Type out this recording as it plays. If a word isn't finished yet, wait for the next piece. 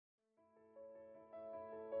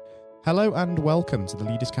Hello and welcome to the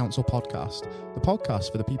Leaders Council podcast, the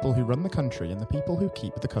podcast for the people who run the country and the people who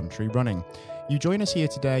keep the country running. You join us here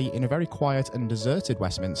today in a very quiet and deserted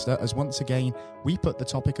Westminster as once again we put the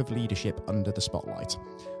topic of leadership under the spotlight.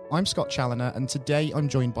 I'm Scott Challoner and today I'm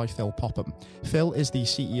joined by Phil Popham. Phil is the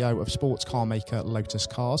CEO of sports car maker Lotus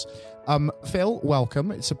Cars. Phil, welcome.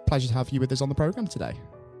 It's a pleasure to have you with us on the programme today.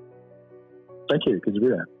 Thank you. Good to be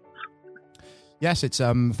there. Yes, it's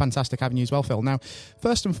fantastic having you as well, Phil. Now,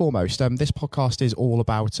 first and foremost, this podcast is all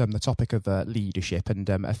about the topic of leadership and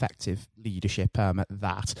effective leadership at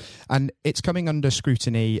that. And it's coming under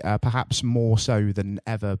scrutiny, perhaps more so than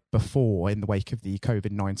ever before in the wake of the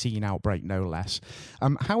COVID-19 outbreak, no less.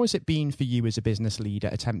 How has it been for you as a business leader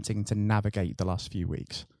attempting to navigate the last few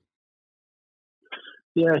weeks?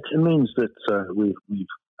 Yeah, it means that we've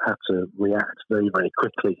had to react very, very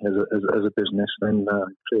quickly as a business. And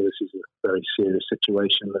clearly this is a very serious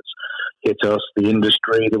situation that's hit us, the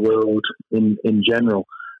industry, the world in general.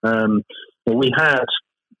 We had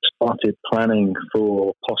started planning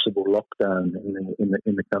for possible lockdown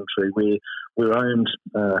in the country. We're owned,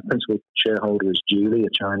 principal shareholder is Geely, a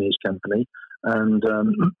Chinese company, and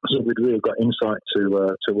so we'd really got insight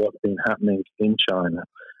to what's been happening in China.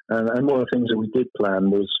 And one of the things that we did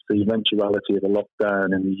plan was the eventuality of a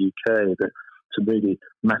lockdown in the UK to really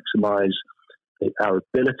maximise our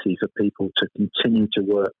ability for people to continue to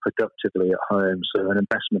work productively at home. So an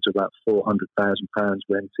investment of about £400,000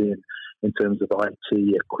 went in terms of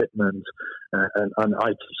IT equipment and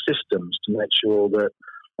IT systems to make sure that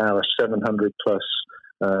our 700 plus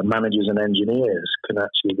managers and engineers can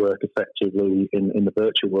actually work effectively in the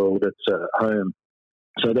virtual world at home.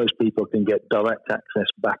 So those people can get direct access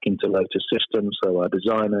back into Lotus systems. So our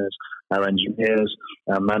designers, our engineers,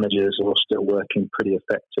 our managers are all still working pretty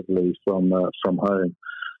effectively from home.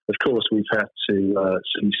 Of course, we've had to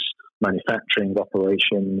cease manufacturing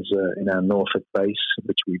operations in our Norfolk base,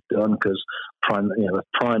 which we've done because the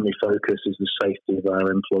primary focus is the safety of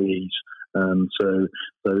our employees. So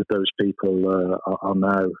those people are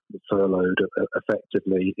now furloughed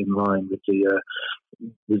effectively in line with the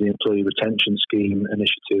employee retention scheme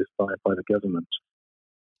initiative by the government.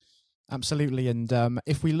 Absolutely. And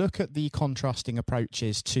if we look at the contrasting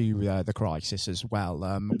approaches to the crisis as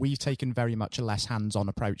well, we've taken very much a less hands-on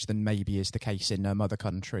approach than maybe is the case in other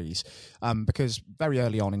countries. Because very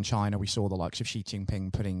early on in China, we saw the likes of Xi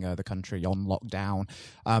Jinping putting the country on lockdown.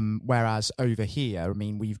 Whereas over here, I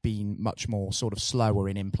mean, we've been much more sort of slower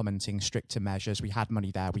in implementing stricter measures. We had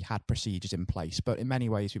money there, we had procedures in place, but in many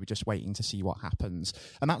ways, we were just waiting to see what happens.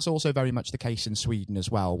 And that's also very much the case in Sweden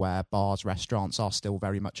as well, where bars, restaurants are still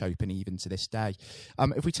very much open even to this day.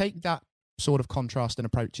 If we take that sort of contrast and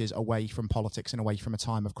approaches away from politics and away from a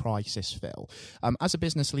time of crisis, Phil, as a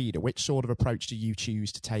business leader, which sort of approach do you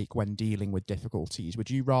choose to take when dealing with difficulties? Would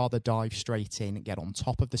you rather dive straight in, get on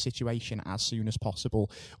top of the situation as soon as possible,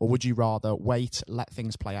 or would you rather wait, let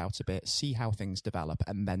things play out a bit, see how things develop,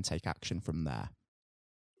 and then take action from there?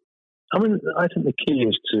 I mean, I think the key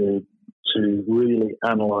is to really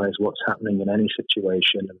analyse what's happening in any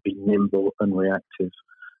situation and be nimble and reactive.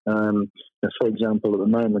 For example, at the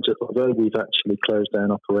moment, although we've actually closed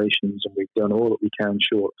down operations and we've done all that we can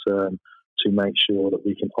short term to make sure that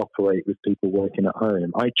we can operate with people working at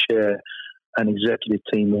home, I chair an executive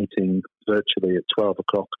team meeting virtually at 12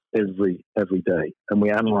 o'clock every day, and we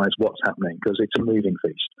analyse what's happening because it's a moving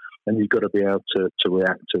feast, and you've got to be able to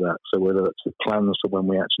react to that. So whether it's the plans for when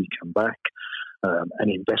we actually come back,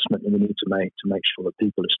 any investment that we need to make sure that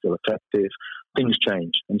people are still effective, things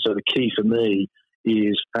change. And so the key for me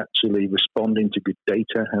is actually responding to good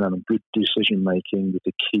data and having good decision making with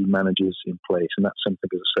the key managers in place. And that's something,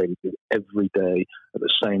 as I say, we do every day at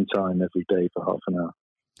the same time, every day for half an hour.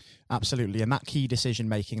 Absolutely. And that key decision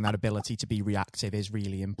making, that ability to be reactive is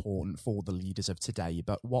really important for the leaders of today.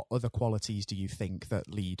 But what other qualities do you think that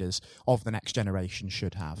leaders of the next generation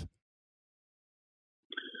should have?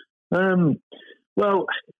 Well,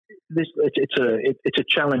 it's a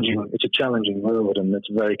challenging world, and it's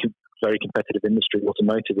very competitive industry.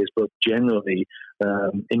 Automotive is, but generally,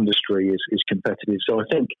 industry is competitive. So I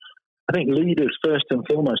think leaders, first and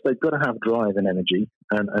foremost, they've got to have drive and energy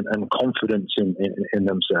and confidence in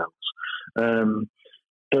themselves.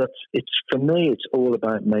 But for me, it's all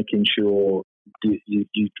about making sure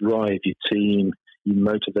you drive your team, you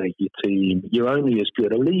motivate your team. You're only as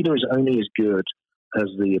good. A leader is only as good as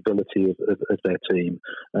the ability of their team.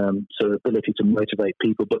 So the ability to motivate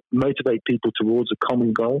people, but motivate people towards a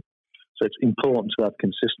common goal. So it's important to have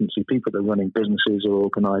consistency. People that are running businesses or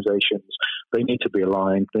organisations, they need to be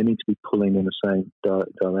aligned. They need to be pulling in the same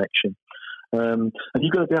direction. And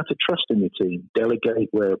you've got to be able to trust in your team. Delegate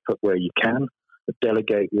where you can.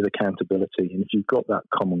 delegate with accountability. And if you've got that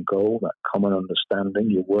common goal, that common understanding,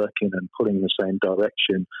 you're working and pulling in the same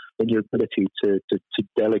direction, then your ability to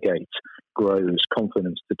delegate grows,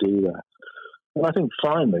 confidence to do that. And I think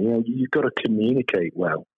finally, you've got to communicate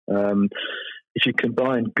well. If you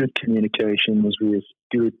combine good communications with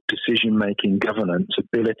good decision-making, governance,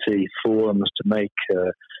 ability, forums to make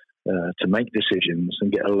decisions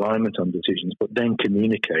and get alignment on decisions, but then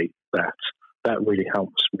communicate that really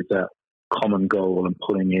helps with that common goal and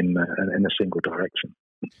pulling in a single direction.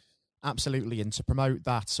 Absolutely, and to promote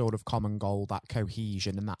that sort of common goal, that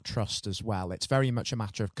cohesion and that trust as well, it's very much a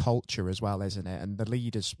matter of culture as well, isn't it? And the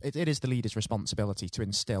leaders, it is the leader's responsibility to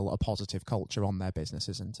instill a positive culture on their business,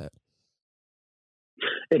 isn't it?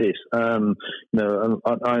 It is. I've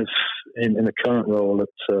in the current role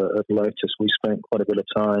at Lotus, we spent quite a bit of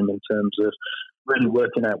time in terms of really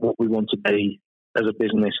working out what we want to be as a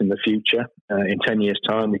business in the future. In 10 years'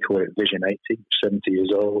 time, we call it Vision 80, 70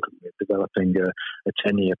 years old. We're developing a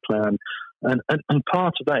 10-year plan. And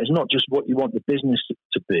part of that is not just what you want the business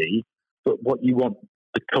to be, but what you want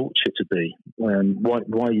the culture to be, and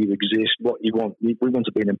why you exist, what you want. We want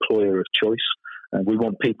to be an employer of choice. We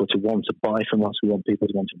want people to want to buy from us. We want people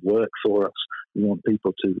to want to work for us. We want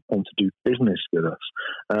people to want to do business with us.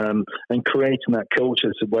 And creating that culture,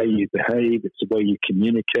 it's the way you behave, it's the way you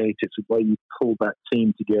communicate, it's the way you pull that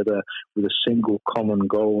team together with a single common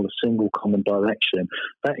goal, a single common direction.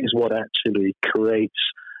 That is what actually creates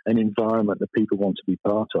an environment that people want to be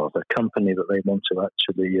part of, a company that they want to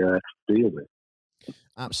actually deal with.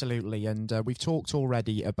 Absolutely, and we've talked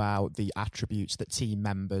already about the attributes that team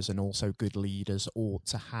members and also good leaders ought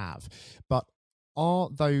to have, but are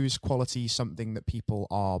those qualities something that people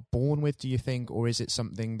are born with, do you think, or is it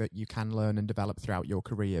something that you can learn and develop throughout your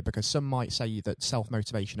career? Because some might say that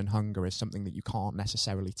self-motivation and hunger is something that you can't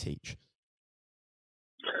necessarily teach.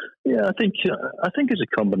 Yeah, I think it's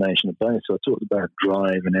a combination of both. So I talked about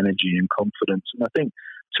drive and energy and confidence, and I think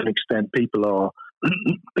to an extent people are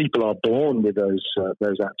born with those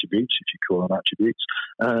attributes, if you call them attributes,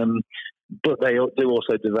 but they do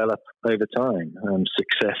also develop over time.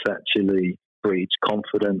 Success actually breeds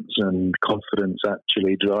confidence, and confidence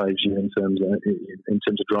actually drives you in terms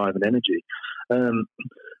of drive and energy.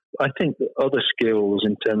 I think that other skills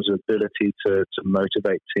in terms of ability to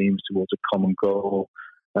motivate teams towards a common goal,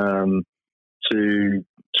 to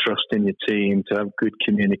trust in your team, to have good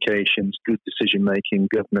communications, good decision-making,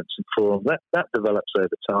 governance and forum, that develops over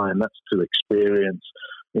time. That's through experience.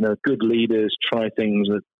 Good leaders try things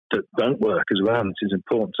that don't work as well. It is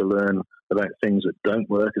important to learn about things that don't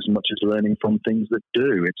work as much as learning from things that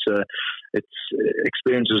do. It's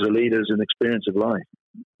experience as a leader is an experience of life.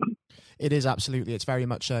 It is, absolutely. It's very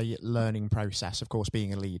much a learning process. Of course,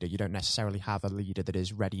 being a leader, you don't necessarily have a leader that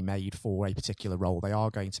is ready-made for a particular role. They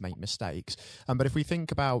are going to make mistakes. But if we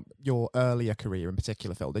think about your earlier career in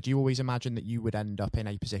particular, Phil, did you always imagine that you would end up in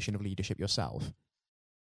a position of leadership yourself?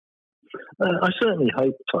 I certainly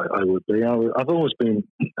hoped I would be. I've always been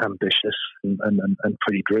ambitious and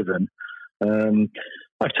pretty driven.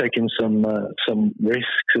 I've taken some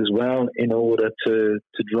risks as well in order to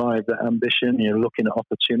drive that ambition. Looking at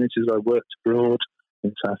opportunities. I worked abroad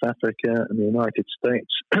in South Africa and the United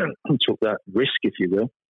States, took that risk, if you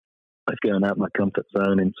will, of going out my comfort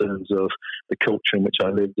zone in terms of the culture in which I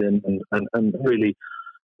lived in, and really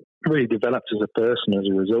developed as a person as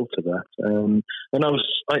a result of that. And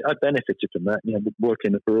I benefited from that.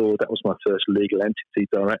 Working abroad, that was my first legal entity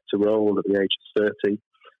director role at the age of 30.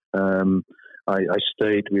 I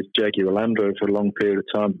stayed with Jaguar Land Rover for a long period of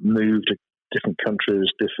time, moved to different countries,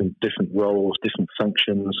 different roles, different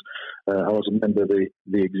functions. I was a member of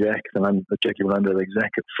the exec, the Jaguar Land Rover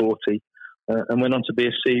exec at 40, and went on to be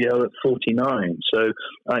a CEO at 49. So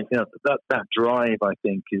that drive, I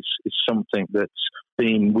think, is something that's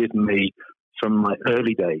been with me from my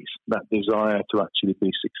early days, that desire to actually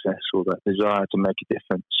be successful, that desire to make a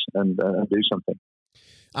difference and do something.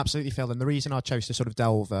 Absolutely, Phil. And the reason I chose to sort of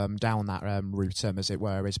delve down that route, as it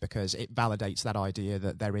were, is because it validates that idea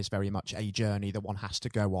that there is very much a journey that one has to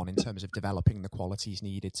go on in terms of developing the qualities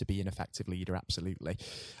needed to be an effective leader. Absolutely.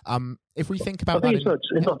 If we think about it's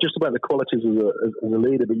not just about the qualities as a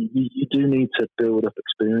leader, but you do need to build up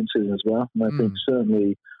experiences as well. And I think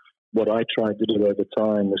certainly what I tried to do over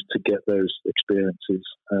time was to get those experiences,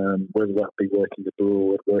 whether that be working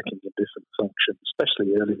abroad, working in different functions,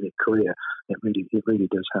 especially early in your career. It really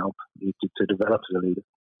does help you to develop as a leader.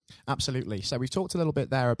 Absolutely. So we've talked a little bit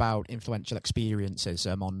there about influential experiences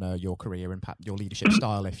on your career and your leadership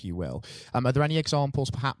style, if you will. Are there any examples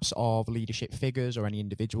perhaps of leadership figures or any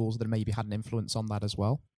individuals that maybe had an influence on that as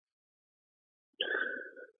well?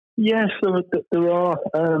 Yes, there are.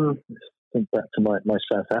 think back to my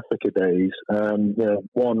South Africa days.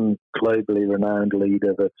 One globally renowned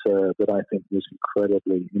leader that I think was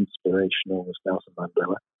incredibly inspirational was Nelson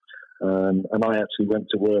Mandela. And I actually went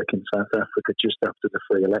to work in South Africa just after the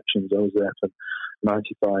free elections. I was there from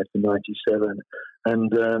 95 to 97.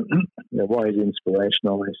 And why he's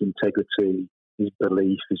inspirational, his integrity, his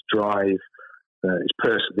belief, his drive, his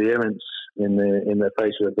perseverance in the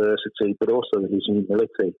face of adversity, but also his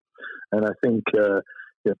humility. And I think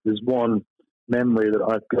there's one memory that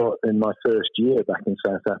I've got in my first year back in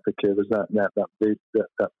South Africa was that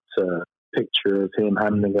picture of him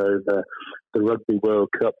handing over the Rugby World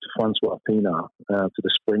Cup to Francois Pienaar, to the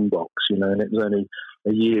Springboks, and it was only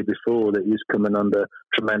a year before that he was coming under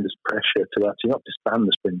tremendous pressure to actually not disband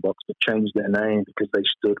the Springboks, but change their name because they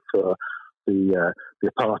stood for the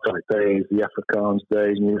apartheid days, the Afrikaans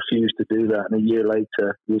days, and he refused to do that. And a year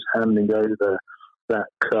later, he was handing over that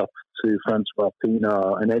cup to Francois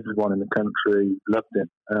Pienaar, and everyone in the country loved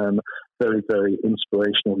him. Very, very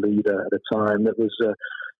inspirational leader at a time that was,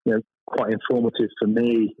 quite informative for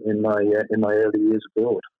me in my early years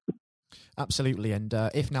abroad. Absolutely, and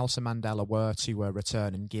if Nelson Mandela were to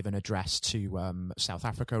return and give an address to South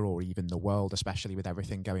Africa or even the world, especially with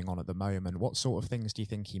everything going on at the moment, what sort of things do you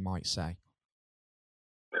think he might say?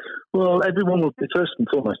 Well, first and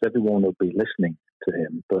foremost, everyone would be listening to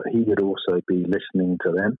him, but he would also be listening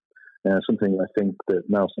to them. Something I think that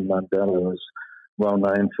Nelson Mandela was well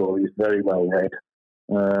known for. He's very well read.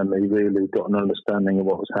 He really got an understanding of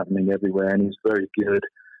what was happening everywhere, and he's very good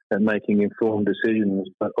at making informed decisions,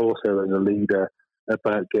 but also as a leader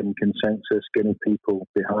about getting consensus, getting people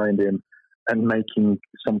behind him, and making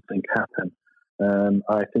something happen.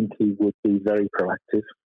 I think he would be very proactive.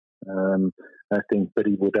 I think that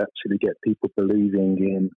he would actually get people believing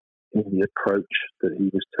in the approach that he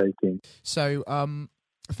was taking. So,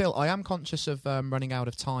 Phil, I am conscious of running out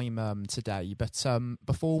of time today, but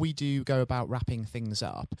before we do go about wrapping things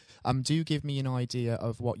up, do give me an idea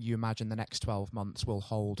of what you imagine the next 12 months will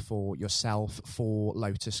hold for yourself, for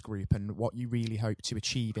Lotus Group, and what you really hope to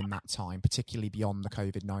achieve in that time, particularly beyond the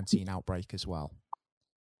COVID-19 outbreak as well.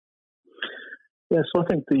 Yeah, so I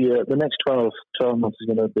think the next 12 months is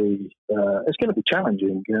going to be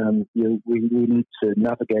challenging. We need to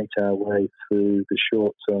navigate our way through the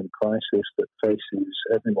short-term crisis that faces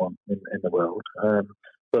everyone in the world.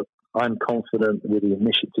 But I'm confident with the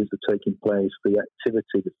initiatives that are taking place, the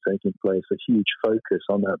activity that's taking place, a huge focus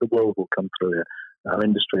on that. The world will come through it. Our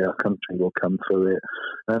industry, our country will come through it.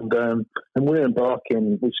 And we're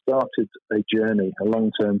embarking, we've started a journey, a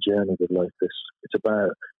long-term journey with Lotus. It's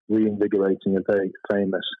about reinvigorating a very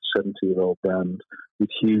famous 70-year-old brand with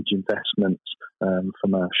huge investments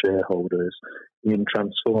from our shareholders in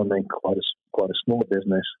transforming quite a small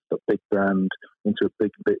business, but big brand, into a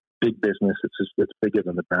big business that's bigger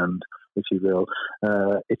than the brand, if you will.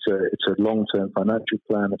 It's a long-term financial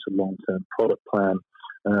plan. It's a long-term product plan,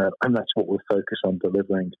 and that's what we'll focus on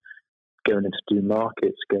delivering. Going into new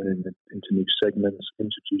markets, going into new segments,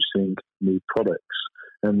 introducing new products,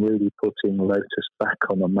 and really putting Lotus back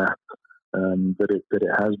on the map that it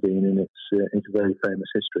has been in its very famous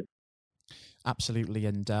history. Absolutely,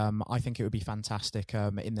 and I think it would be fantastic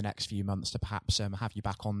in the next few months to perhaps have you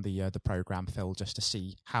back on the programme, Phil, just to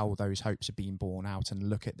see how those hopes have been borne out and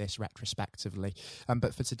look at this retrospectively.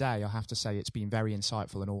 But for today, I have to say it's been very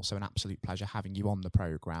insightful and also an absolute pleasure having you on the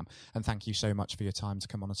programme. And thank you so much for your time to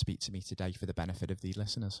come on and speak to me today for the benefit of the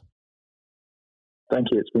listeners. Thank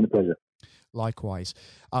you. It's been a pleasure. Likewise.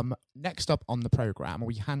 Next up on the programme,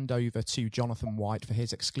 we hand over to Jonathan White for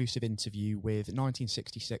his exclusive interview with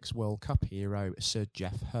 1966 World Cup hero Sir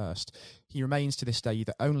Geoff Hurst. He remains to this day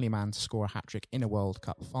the only man to score a hat-trick in a World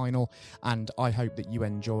Cup final, and I hope that you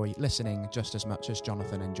enjoy listening just as much as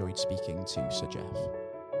Jonathan enjoyed speaking to Sir Geoff.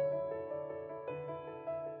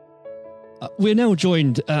 We're now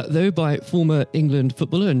joined, though, by former England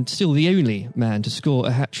footballer and still the only man to score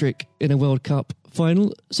a hat-trick in a World Cup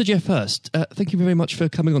final, Sir Geoff Hurst. Thank you very much for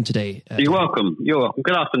coming on today. You're welcome. You're welcome.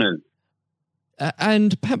 Good afternoon.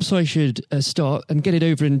 And perhaps I should start and get it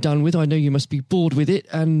over and done with. I know you must be bored with it,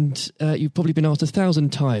 and you've probably been asked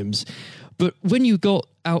 1,000 times. But when you got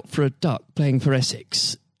out for a duck playing for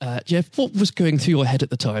Essex, Geoff, what was going through your head at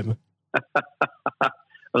the time?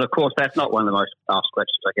 Well, of course, that's not one of the most asked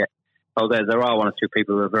questions I get. Oh, there are one or two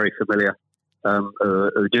people who are very familiar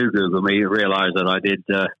who do Google me, realise that I did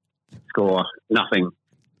score nothing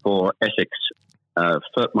for Essex.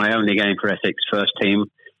 My only game for Essex first team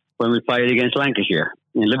when we played against Lancashire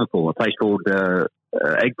in Liverpool, a place called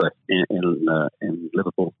Egbert in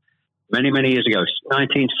Liverpool, many, many years ago,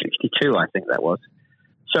 1962, I think that was.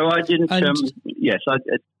 So I didn't, I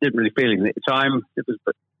didn't really feel it at the time. It was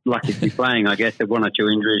lucky to be playing, I guess. There were one or two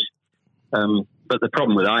injuries. But the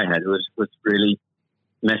problem that I had was really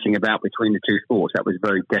messing about between the two sports. That was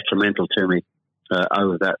very detrimental to me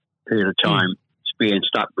over that period of time, being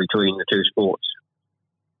stuck between the two sports.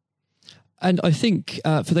 And I think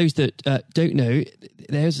for those that don't know,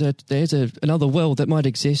 there's another world that might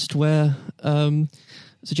exist where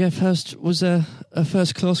Sir Geoff Hurst was a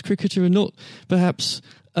first-class cricketer and not perhaps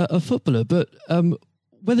a footballer. But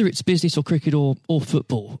whether it's business or cricket or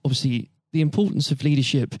football, obviously the importance of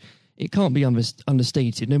leadership, it can't be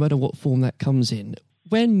understated, no matter what form that comes in.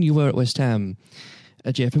 When you were at West Ham,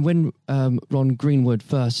 Geoff, and when Ron Greenwood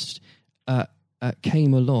first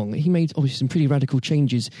came along, he made obviously some pretty radical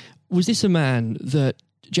changes. Was this a man that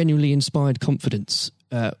genuinely inspired confidence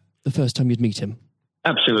the first time you'd meet him?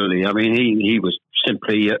 Absolutely. I mean, he was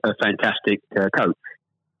simply a fantastic coach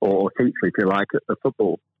or teacher, if you like, at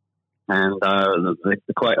football. And the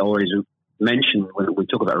quite always mentioned when we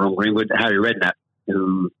talk about Ron Greenwood, Harry Redknapp,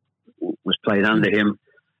 who was played under him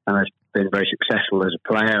and has been very successful as a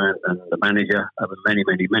player and a manager over many,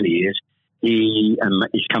 many, many years. He's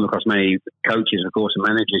come across many coaches, of course, and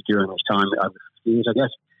managers during his time over years, I guess.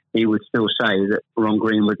 He would still say that Ron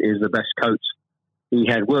Greenwood is the best coach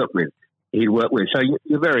he'd worked with. So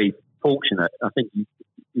you're very fortunate. I think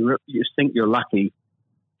you think you're lucky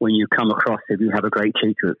when you come across, if you have a great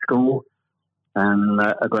teacher at school and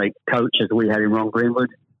a great coach as we had in Ron Greenwood,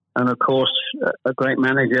 and of course a great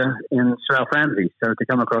manager in Sir Alf Ramsey. So to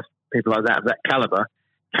come across people like that of that calibre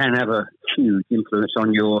can have a huge influence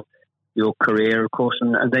on your career, of course,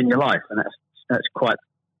 and then your life, and that's quite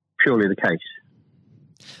purely the case.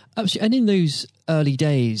 Absolutely. And in those early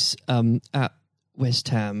days at West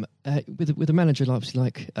Ham, with a manager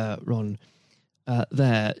like Ron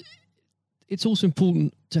there, it's also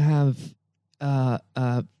important to have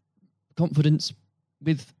confidence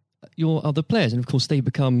with your other players, and of course they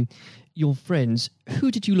become your friends.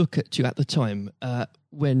 Who did you look at the time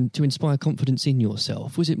when to inspire confidence in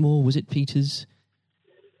yourself? Was it Peters?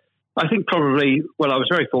 I think probably, I was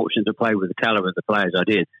very fortunate to play with the calibre of the players I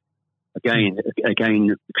did. Again,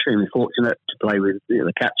 extremely fortunate to play with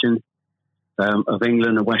the captain of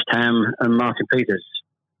England and West Ham and Martin Peters,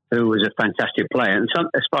 who was a fantastic player. And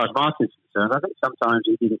as far as Martin's concerned, I think sometimes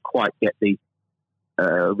he didn't quite get the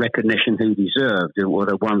recognition he deserved and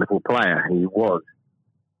what a wonderful player he was.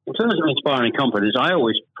 In terms of inspiring confidence, I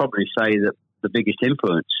always probably say that the biggest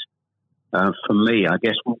influence for me, I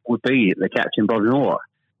guess, would be the captain, Bobby Moore.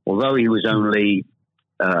 Although he was only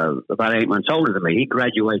about 8 months older than me, he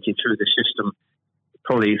graduated through the system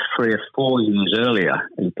probably 3 or 4 years earlier.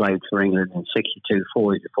 He played for England in 62,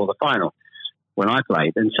 4 years before the final when I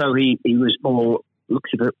played. And so he was more,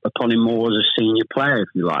 looked upon him more as a senior player, if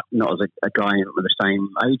you like, not as a guy with the same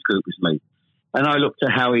age group as me. And I looked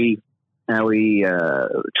at how he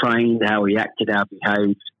trained, how he acted, how he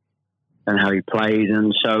behaved, and how he played.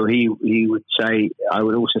 And so he would say, I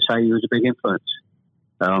would also say he was a big influence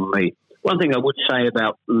on me. One thing I would say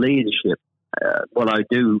about leadership, what I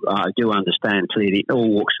do understand clearly in all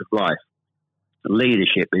walks of life,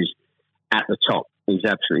 leadership is at the top, is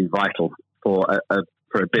absolutely vital for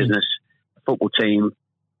a business, a football team,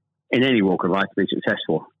 in any walk of life to be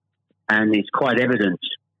successful. And it's quite evident.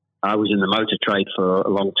 I was in the motor trade for a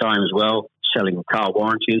long time as well, selling car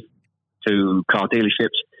warranties to car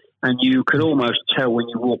dealerships. And you could almost tell when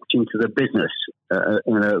you walked into the business,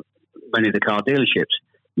 many of the car dealerships,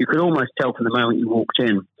 you could almost tell from the moment you walked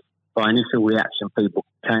in by initial reaction, people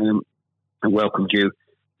came and welcomed you,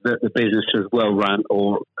 that the business was well run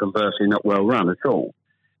or conversely not well run at all.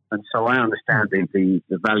 And so I understand the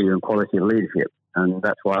value and quality of leadership. And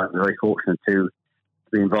that's why I'm very fortunate to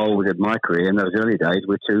be involved in my career in those early days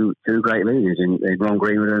with two great leaders in Ron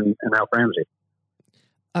Greenwood and Alf Ramsey.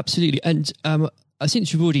 Absolutely. And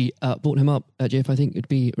since you've already brought him up, Geoff, I think it'd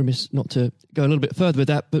be remiss not to go a little bit further with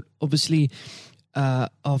that. But obviously,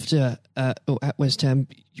 after at West Ham,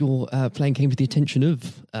 your playing came to the attention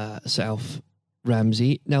of Sir Alf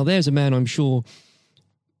Ramsey. Now, there's a man I'm sure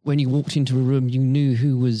when you walked into a room, you knew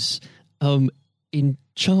who was in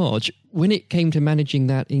charge. When it came to managing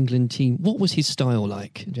that England team, what was his style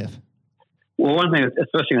like, Geoff? Well, the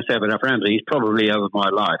first thing I say about Alf Ramsey, he's probably over my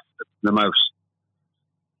life the most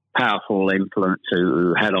powerful influence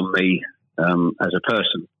who had on me as a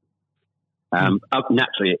person.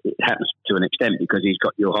 Naturally, it happens to an extent because he's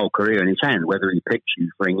got your whole career in his hand. Whether he picks you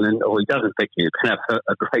for England or he doesn't pick you, it can have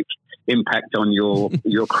a great impact on your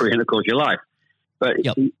career and, of course, your life. But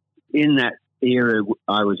in that era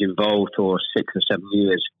I was involved for 6 or 7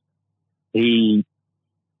 years, it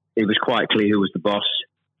was quite clear who was the boss.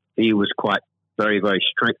 He was quite very, very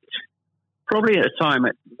strict, probably at the time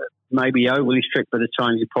it may be overly strict, but at the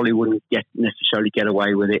time you probably wouldn't necessarily get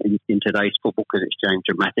away with it in today's football because it's changed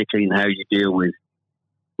dramatically in how you deal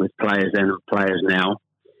with players then and players now.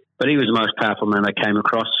 But he was the most powerful man I came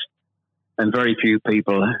across, and very few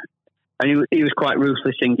people. And he was quite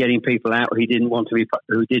ruthless in getting people out who didn't want to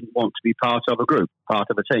be part of a group, part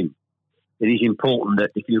of a team. It is important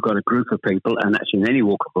that if you've got a group of people, and that's in any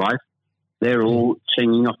walk of life, they're all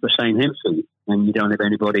singing off the same hymn sheet, and you don't have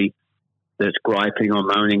anybody that's griping or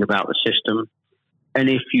moaning about the system. And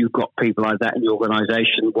if you've got people like that in your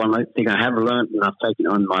organisation, one thing I have learned, and I've taken it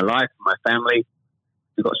on in my life, my family,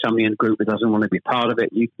 you've got somebody in the group that doesn't want to be part of it,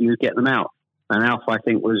 you get them out. And Alf, I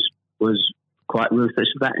think, was quite ruthless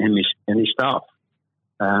of that in his staff.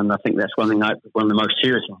 And I think that's one of the most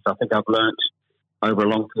serious things I think I've learnt over a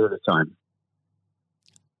long period of time.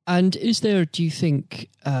 And is there, do you think,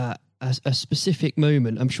 a specific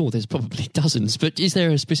moment, I'm sure there's probably dozens, but is there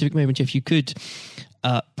a specific moment, Jeff, you could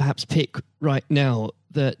perhaps pick right now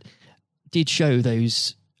that did show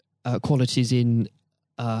those qualities in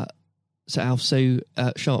Sir Alf so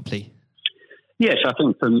sharply? Yes, I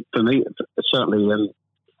think for me, certainly,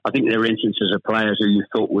 I think there are instances of players who you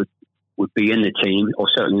thought would be in the team or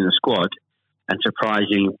certainly in the squad, and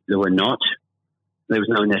surprising they were not. There was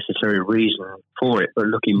no necessary reason for it, but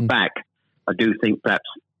looking back, I do think perhaps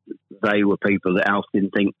they were people that Alf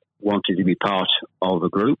didn't think wanted to be part of a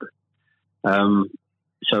group.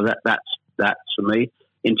 So that's for me.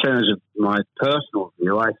 In terms of my personal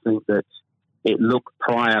view, I think that it looked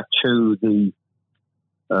prior to the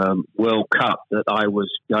World Cup that I was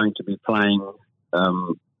going to be playing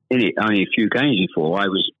in it. Only a few games before I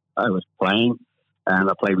was playing, and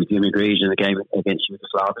I played with Jimmy Greaves in the game against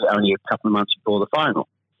Yugoslavia only a couple of months before the final.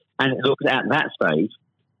 And it looked at that stage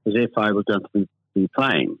as if I was going to be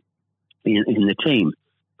playing in the team.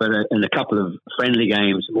 But in a couple of more friendly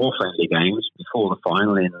games before the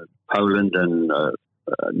final in Poland and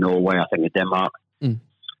Norway, I think, and Denmark,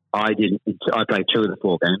 I played 2 of the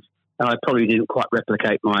 4 games, and I probably didn't quite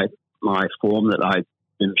replicate my form that I'd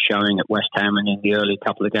been showing at West Ham and in the early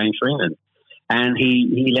couple of games for England. And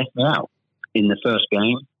he left me out in the first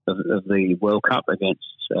game of the World Cup against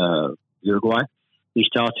Uruguay. He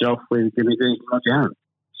started off with Jimmy Greaves and Roger Allen.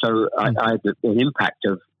 So I had an impact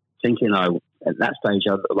of thinking at that stage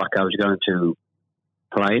I was going to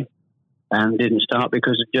play, and didn't start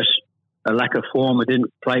because of just a lack of form. I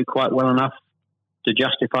didn't play quite well enough to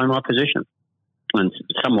justify my position. And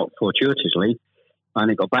somewhat fortuitously, I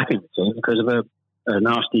only got back in the team because of a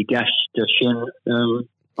nasty gash to shin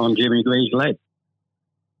on Jimmy Greaves' leg.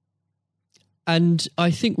 And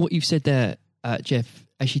I think what you've said there, Jeff,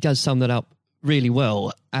 actually does sum that up really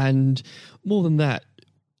well. And more than that,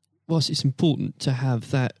 whilst it's important to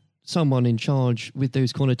have that someone in charge with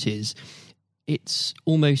those qualities, it's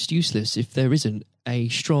almost useless if there isn't a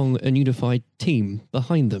strong and unified team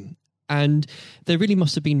behind them. And there really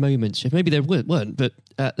must have been moments, maybe there weren't, but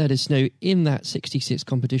let us know, in that 66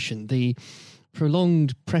 competition, the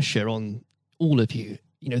prolonged pressure on all of you,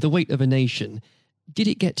 the weight of a nation, did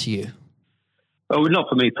it get to you? Well, not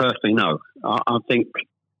for me personally, no. I think,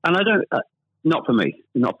 and I don't, not for me,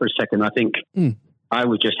 not for a second. I think I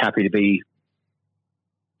was just happy to be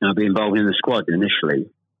involved in the squad initially.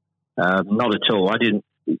 Not at all.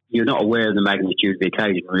 You're not aware of the magnitude of the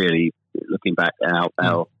occasion, really, looking back out.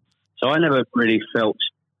 So I never really felt,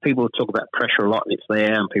 people talk about pressure a lot and it's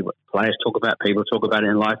there, and players talk about it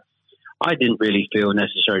in life. I didn't really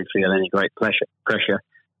necessarily feel any great pressure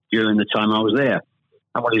during the time I was there.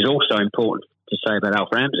 And what is also important to say about Alf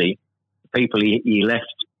Ramsey, the people he left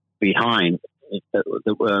behind that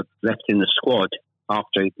were left in the squad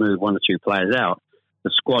after he'd moved 1 or 2 players out,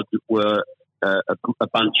 the squad were a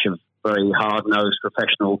bunch of very hard-nosed,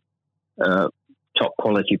 professional,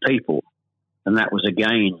 top-quality people. And that was,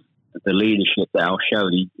 again, the leadership that Al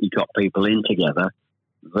showed. He got people in together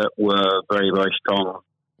that were very, very strong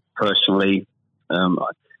personally. And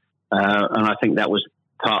I think that was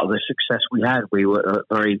part of the success we had. We were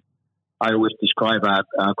I always describe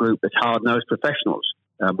our group as hard-nosed professionals.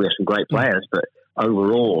 We have some great players, but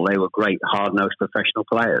overall they were great hard-nosed professional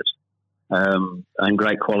players. And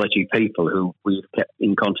great quality people who we've kept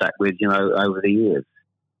in contact with, over the years.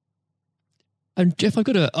 And Jeff, I've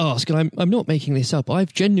got to ask, and I'm not making this up,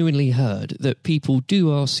 I've genuinely heard that people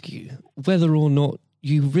do ask you whether or not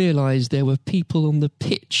you realise there were people on the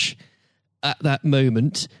pitch at that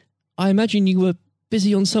moment. I imagine you were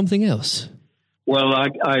busy on something else. Well, I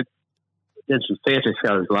did some theatre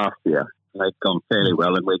shows last year. They've gone fairly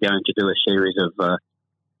well, and we're going to do a series of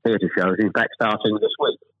theatre shows, in fact, starting this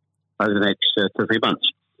week, over the next 2 or 3 months.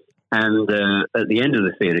 And at the end of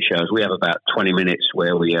the theatre shows, we have about 20 minutes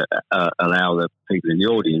where we allow the people in the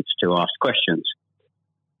audience to ask questions.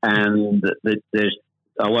 And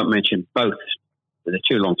I won't mention both. They're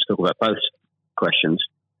too long to talk about both questions.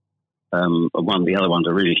 The other one's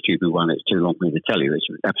a really stupid one. It's too long for me to tell you. It's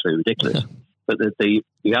absolutely ridiculous. But the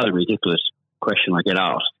other ridiculous question I get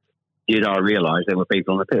asked, did I realise there were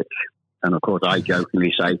people on the pitch? And of course I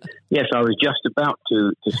jokingly say, yes, I was just about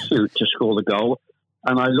to shoot to score the goal.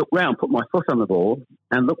 And I looked round, put my foot on the ball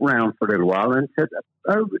and looked round for a little while and said,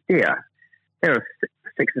 oh dear, there are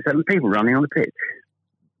 6 or 7 people running on the pitch.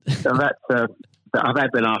 So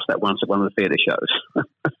I've been asked that once at one of the theatre shows.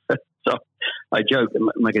 So I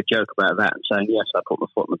make a joke about that and saying, yes, I put my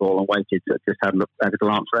foot on the ball and waited to just have a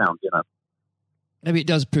glance round, you know. Maybe it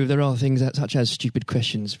does prove there are things such as stupid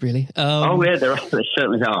questions, really. Oh, yeah, there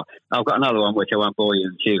certainly are. I've got another one which I won't bore you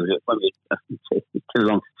into. It's too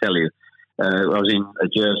long to tell you. I was in a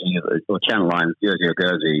Jersey, or Channel Line, Jersey or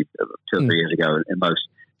Guernsey 2 or 3 years ago, and most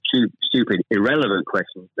stupid, irrelevant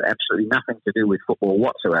questions that absolutely nothing to do with football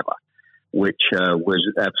whatsoever, which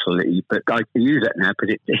was absolutely, but I can use that now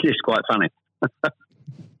because it is quite funny.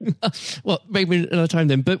 Well, maybe another time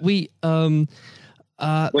then, but we... well,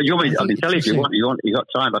 you want me? I can tell you if you want. You got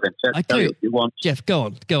time? I can tell you if you want. Jeff, go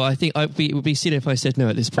on. Go. I think it would be silly if I said no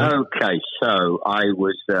at this point. Okay, so I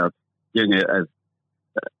was doing at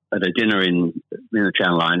a dinner in the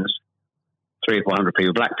Channel Lines, 300 or 400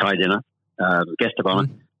 people, black tie dinner, guest of honour.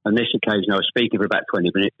 On this occasion, I was speaking for about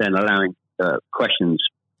 20 minutes, then allowing questions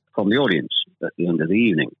from the audience at the end of the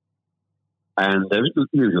evening. And there was the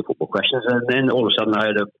usual football questions, and then all of a sudden I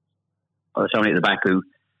had somebody at the back who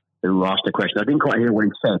asked a question. I didn't quite hear what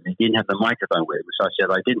he said. He didn't have the microphone with him, so I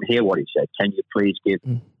said, I didn't hear what he said. Can you please give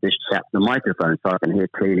this chap the microphone so I can hear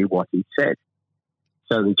clearly what he said?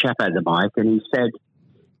 So the chap had the mic, and he said,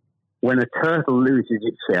 when a turtle loses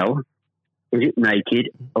its shell, is it naked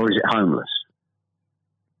or is it homeless?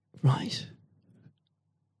 Right.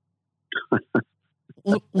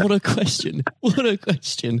 What a question. What a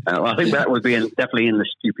question. I think that would be definitely in the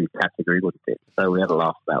stupid category, wouldn't it? So we had a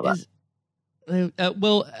laugh about that.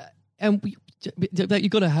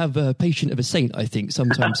 You've got to have a patient of a saint, I think,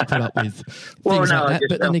 sometimes to put up with things like that.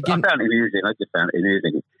 But then again, I found it amusing. I just found it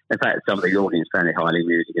amusing. In fact, some of the audience found it highly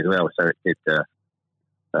amusing as well. So it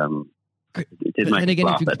did make me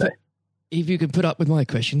laugh that day. If you can put up with my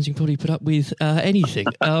questions, you can probably put up with anything.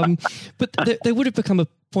 But there would have become a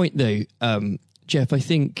point, though, Jeff, I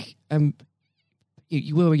think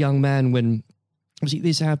you were a young man when obviously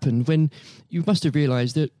this happened, when you must have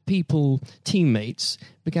realised that teammates,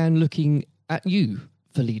 began looking at you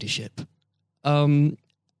for leadership.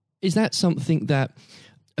 Is that something that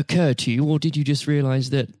occurred to you, or did you just realise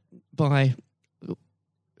that by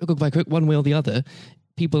one way or the other,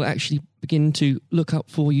 people actually begin to look up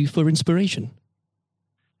for you for inspiration?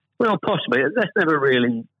 Well, possibly. That's never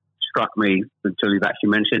really struck me until you've actually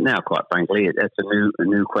mentioned it now, quite frankly. It's a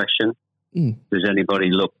new question. Does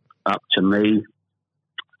anybody look up to me?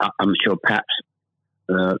 I'm sure perhaps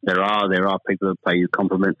there are people who pay you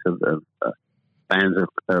compliments of fans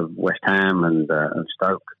of West Ham and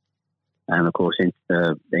Stoke, and of course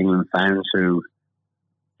England fans who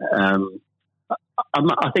I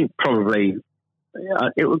think probably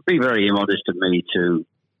it would be very immodest of me to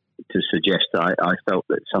suggest that I felt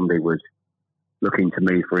that somebody was looking to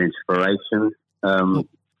me for inspiration.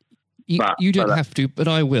 You don't have to, but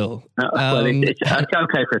I will. It's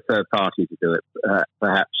okay for a third party to do it.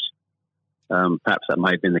 Perhaps that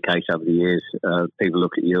may have been the case over the years. People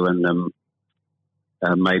look at you and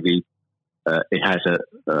maybe it has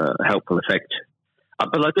a helpful effect.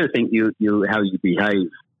 But I do think how you behave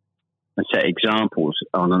and set examples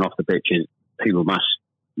on and off the pitches, people must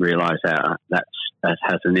realise that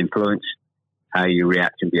has an influence. How you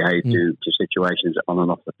react and behave to situations on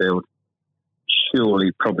and off the field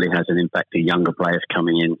surely probably has an impact to younger players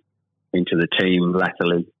coming into the team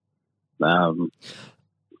latterly.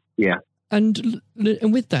 Yeah. And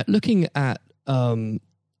with that, looking at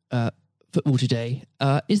football today,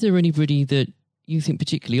 is there anybody that you think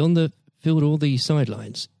particularly on the field or the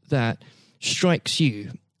sidelines that strikes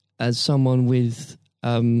you as someone with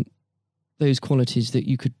those qualities that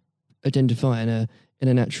you could identify in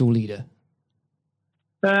a natural leader?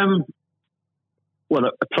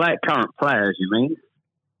 Well, current players, you mean?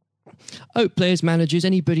 Oh, players, managers,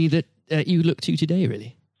 anybody that you look to today,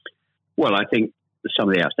 really? Well, I think some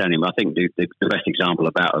of the outstanding. I think the best example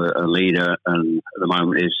about a leader and at the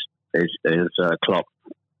moment is Klopp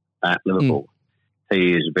at Liverpool.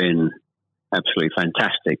 He has been absolutely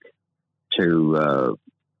fantastic to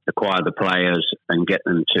acquire the players and get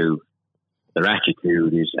them to their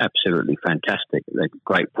attitude is absolutely fantastic. They're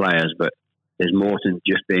great players, but there's more than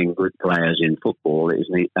just being good players in football. It is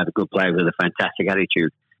have a good player with a fantastic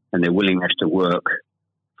attitude, and their willingness to work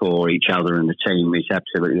for each other and the team is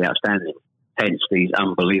absolutely outstanding. Hence these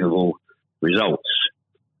unbelievable results.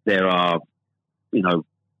 There are,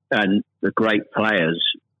 and the great players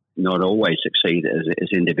not always succeed as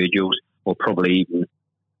individuals, or probably even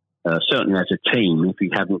certainly as a team if you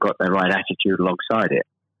haven't got the right attitude alongside it.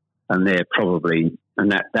 And they're probably,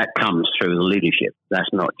 and that comes through the leadership.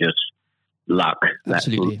 That's not just luck.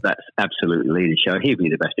 Absolutely. That's absolutely leadership. He'd be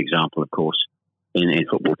the best example, of course, in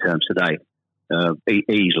football terms today.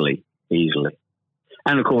 Easily.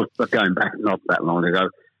 And of course, but going back not that long ago,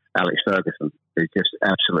 Alex Ferguson, who's just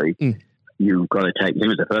absolutely, you've got to take him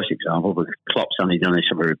as the first example, because Klopp's only done this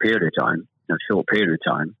over a period of time, a short period of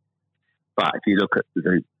time. But if you look at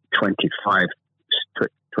the 26,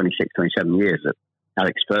 27 years that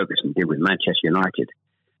Alex Ferguson did with Manchester United,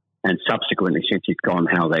 and subsequently since he's gone,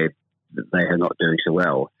 how they are not doing so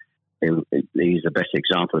well. He's the best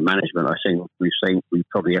example of management we've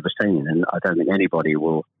probably ever seen, and I don't think anybody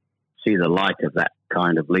will see the like of that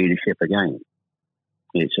kind of leadership again.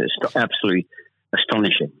 It's absolutely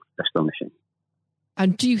astonishing.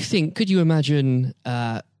 And do you think, could you imagine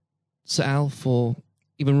Sir Alf or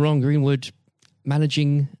even Ron Greenwood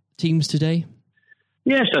managing teams today?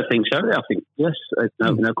 Yes, I think so. I think yes,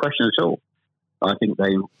 no question at all. I think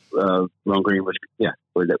Ron Greenwood. Yeah,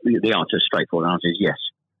 the answer, straightforward answer is yes.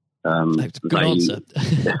 Good answer.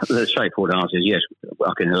 The straightforward answer is yes.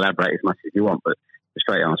 I can elaborate as much as you want, but the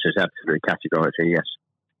straight answer is absolutely categorically yes.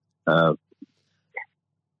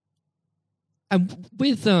 And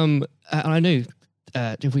with and I know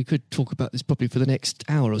if we could talk about this probably for the next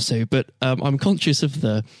hour or so, but I'm conscious of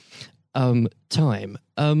the time.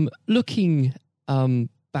 Looking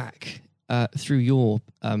back through your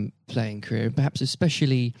playing career, perhaps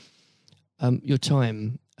especially your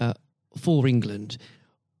time for England,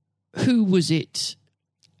 who was it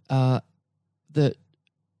that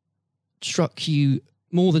struck you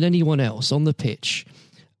more than anyone else on the pitch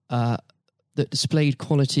that displayed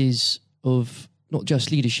qualities of not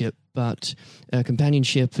just leadership but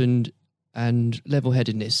companionship and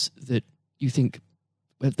level-headedness that you think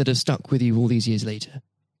that have stuck with you all these years later?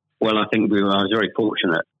 Well, I think I was very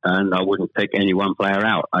fortunate, and I wouldn't pick any one player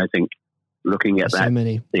out. I think looking at that,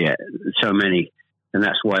 so many, and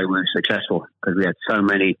that's why we were successful, because we had so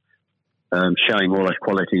many showing all those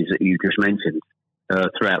qualities that you just mentioned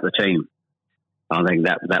throughout the team. I think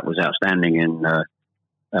that was outstanding, and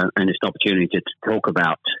it's an opportunity to talk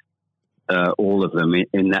about all of them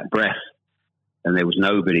in that breath. And there was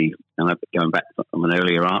nobody, and going back from an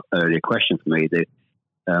earlier question for me,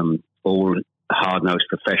 all hard-nosed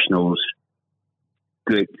professionals,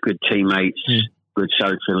 good teammates, good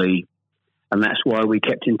socially, and that's why we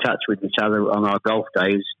kept in touch with each other on our golf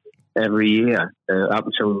days every year up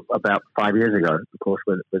until about 5 years ago. Of course,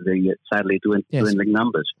 with the sadly dwindling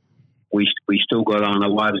numbers, we still got on.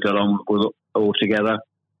 Our wives got on all together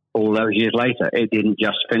all those years later. It didn't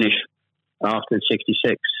just finish after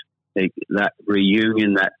 '66. That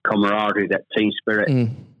reunion, that camaraderie, that team spirit,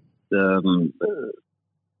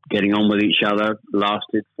 getting on with each other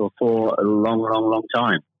lasted for a long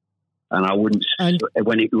time. And I wouldn't,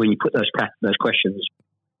 when you put those questions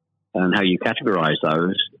and how you categorise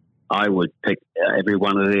those, I would pick every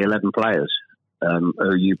one of the 11 players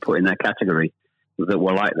who you put in that category that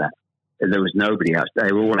were like that. There was nobody else.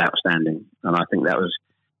 They were all outstanding. And I think that was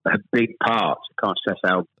a big part. I can't stress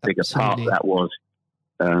how big a part that was.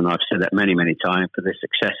 And I've said that many, many times, for the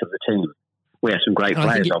success of the team. We have some great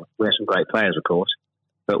players. We have some great players, of course.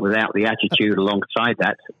 But without the attitude alongside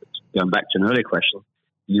that, going back to an earlier question,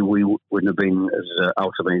 we wouldn't have been as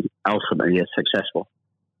ultimately as successful.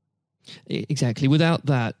 Exactly. Without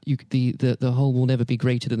that, the whole will never be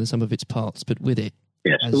greater than the sum of its parts. But with it,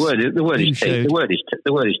 yes, the word is team.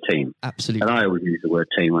 The word is team. Absolutely. And I always use the word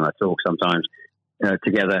team when I talk. Sometimes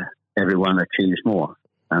together, everyone achieves more,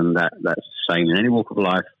 and that's the same in any walk of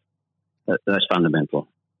life. That's fundamental.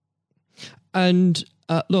 And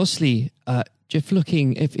lastly, Jeff,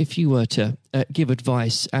 looking if you were to give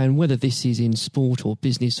advice, and whether this is in sport or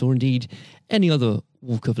business or indeed any other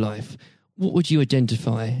walk of life, what would you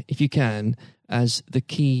identify, if you can, as the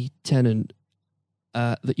key tenet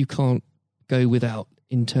that you can't go without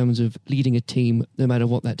in terms of leading a team, no matter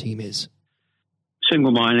what that team is?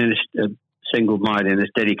 Single-mindedness,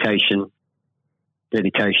 dedication to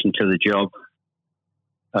the job,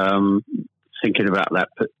 thinking about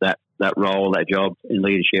that role, that job in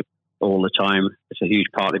leadership all the time. It's a huge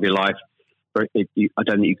part of your life. I don't think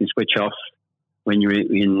you can switch off. when you're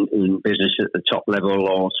in business at the top level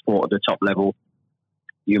or sport at the top level,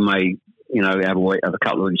 you may, have a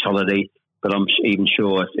couple of weeks holiday. But I'm even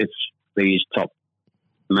sure if these top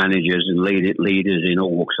managers and leaders in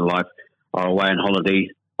all walks of life are away on holiday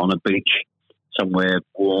on a beach somewhere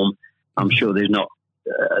warm, I'm sure they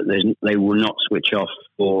will not switch off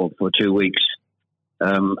for 2 weeks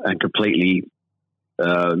and completely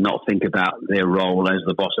not think about their role as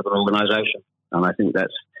the boss of an organisation. And I think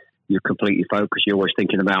you're completely focused. You're always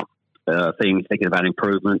thinking about things, thinking about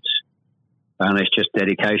improvements, and it's just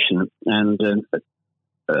dedication and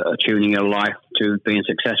tuning your life to being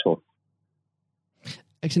successful.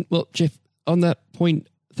 Excellent. Well, Jeff, on that point,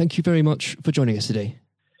 thank you very much for joining us today.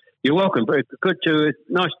 You're welcome. Very good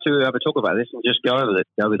nice to have a talk about this and just go over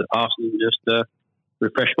the past and just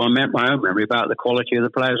refresh my own memory about the quality of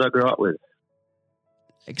the players I grew up with.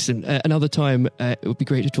 Excellent. Another time, it would be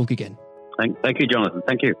great to talk again. Thank you, Jonathan.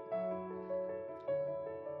 Thank you.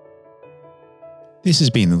 This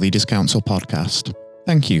has been the Leaders Council podcast.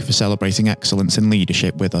 Thank you for celebrating excellence in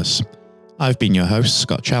leadership with us. I've been your host,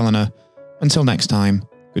 Scott Challoner. Until next time,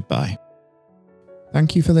 goodbye.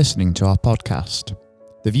 Thank you for listening to our podcast.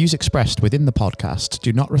 The views expressed within the podcast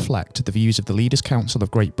do not reflect the views of the Leaders Council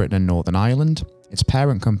of Great Britain and Northern Ireland, its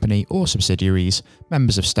parent company or subsidiaries,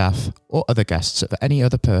 members of staff, or other guests of any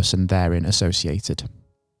other person therein associated.